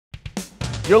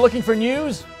You're looking for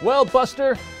news? Well,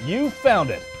 Buster, you found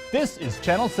it. This is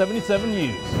Channel 77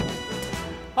 News.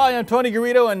 Hi, I'm Tony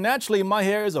Garrido, and naturally my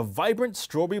hair is a vibrant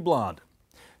strawberry blonde.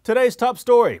 Today's top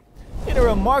story. In a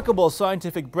remarkable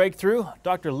scientific breakthrough,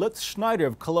 Dr. Lutz Schneider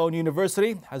of Cologne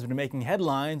University has been making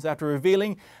headlines after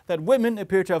revealing that women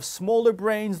appear to have smaller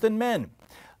brains than men.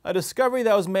 A discovery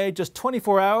that was made just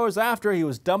 24 hours after he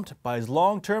was dumped by his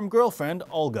long-term girlfriend,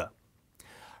 Olga.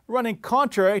 Running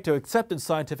contrary to accepted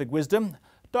scientific wisdom,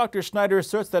 Dr. Schneider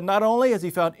asserts that not only has he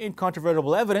found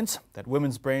incontrovertible evidence that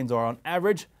women's brains are on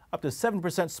average up to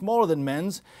 7% smaller than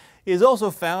men's, he has also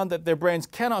found that their brains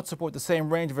cannot support the same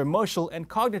range of emotional and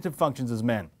cognitive functions as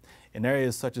men, in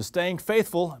areas such as staying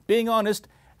faithful, being honest,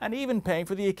 and even paying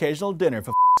for the occasional dinner,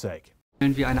 for f***'s sake.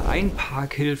 Wie eine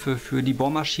Einparkhilfe für die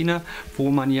Bohrmaschine,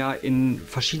 wo man ja in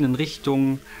verschiedenen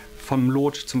Richtungen vom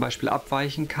Lot zum Beispiel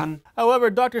abweichen kann. However,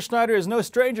 Dr. Schneider is no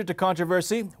stranger to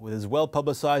controversy, with his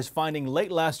well-publicized finding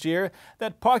late last year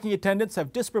that parking attendants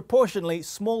have disproportionately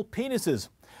small penises.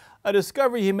 A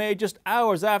discovery he made just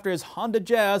hours after his Honda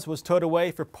Jazz was towed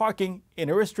away for parking in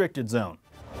a restricted zone.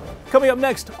 Coming up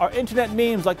next, are internet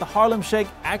memes like the Harlem Shake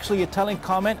actually a telling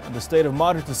comment on the state of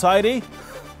modern society?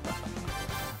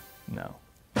 No.